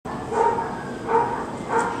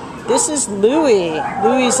This is Louie.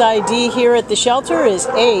 Louie's ID here at the shelter is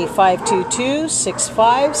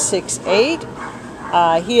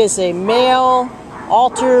A5226568. He is a male,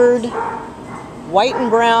 altered, white and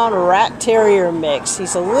brown Rat Terrier mix.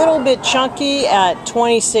 He's a little bit chunky at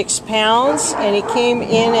 26 pounds, and he came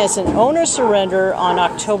in as an owner surrender on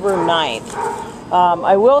October 9th.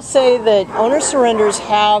 I will say that owner surrenders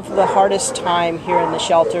have the hardest time here in the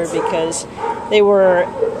shelter because they were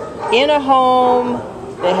in a home,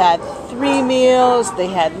 they had 3 meals, they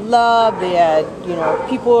had love, they had,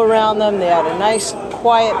 people around them, they had a nice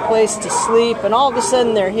quiet place to sleep, and all of a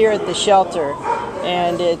sudden they're here at the shelter.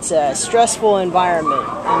 And it's a stressful environment,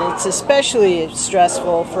 and it's especially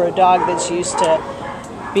stressful for a dog that's used to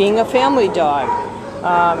being a family dog.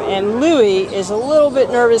 And Louie is a little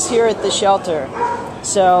bit nervous here at the shelter.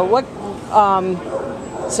 So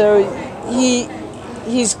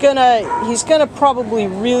he's gonna probably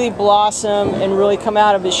really blossom and really come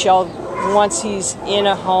out of his shell once he's in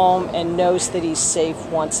a home and knows that he's safe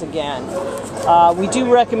once again. We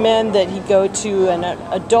do recommend that he go to an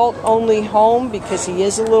adult-only home because he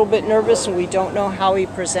is a little bit nervous and we don't know how he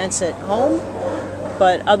presents at home.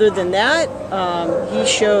 But other than that, he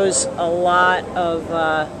shows a lot of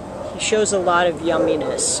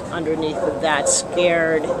yumminess underneath of that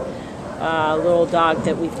scared little dog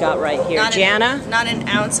that we've got right here. Jana? Not an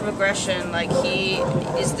ounce of aggression. Like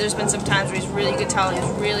there's been some times where you could tell he's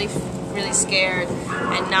really scared,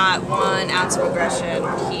 and not 1 ounce of aggression.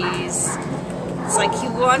 It's like he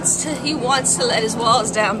wants to let his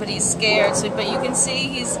walls down, but he's scared. So, but you can see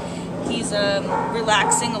he's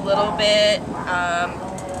relaxing a little bit.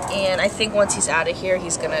 And I think once he's out of here,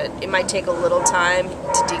 it might take a little time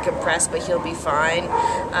to decompress, but he'll be fine.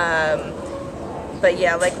 But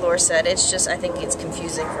yeah, like Laura said, I think it's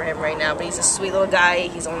confusing for him right now, but he's a sweet little guy.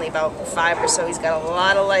 He's only about 5 or so. He's got a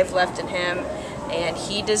lot of life left in him, and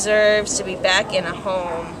he deserves to be back in a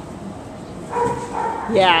home.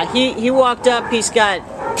 Yeah, he walked up, he's got,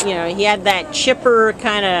 he had that chipper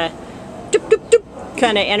kind of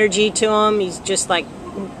energy to him. He's just like,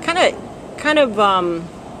 kind of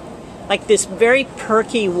like this very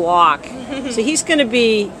perky walk. So he's going to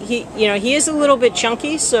be, he is a little bit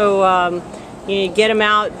chunky, so get him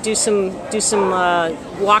out, do some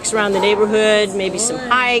walks around the neighborhood, maybe some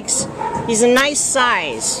hikes. He's a nice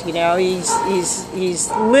size, he's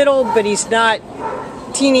little, but he's not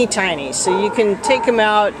teeny tiny. So you can take him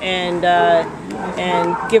out and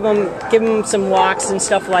give him some walks and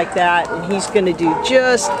stuff like that, and he's going to do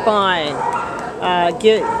just fine.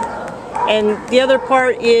 And the other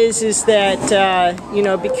part is that,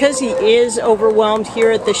 because he is overwhelmed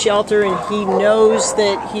here at the shelter and he knows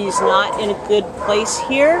that he's not in a good place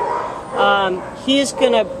here, he is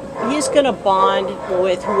gonna bond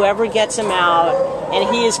with whoever gets him out, and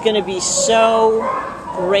he is gonna be so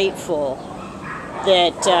grateful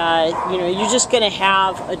that, you're just gonna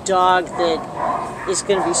have a dog that is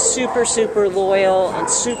going to be super loyal and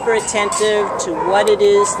super attentive to what it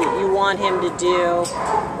is that you want him to do,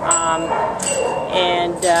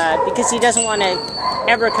 because he doesn't want to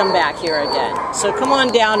ever come back here again. So come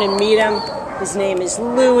on down and meet him. His name is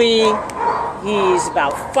Louie. He's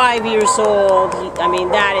about 5 years old.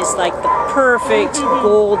 That is like the perfect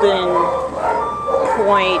golden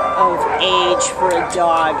point of age for a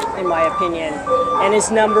dog, in my opinion. And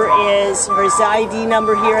his ID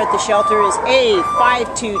number here at the shelter is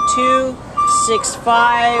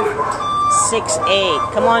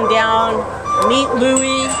A5226568. Come on down, meet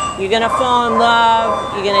Louie. You're gonna fall in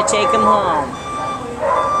love. You're gonna take him home.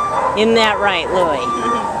 Isn't that right, Louie?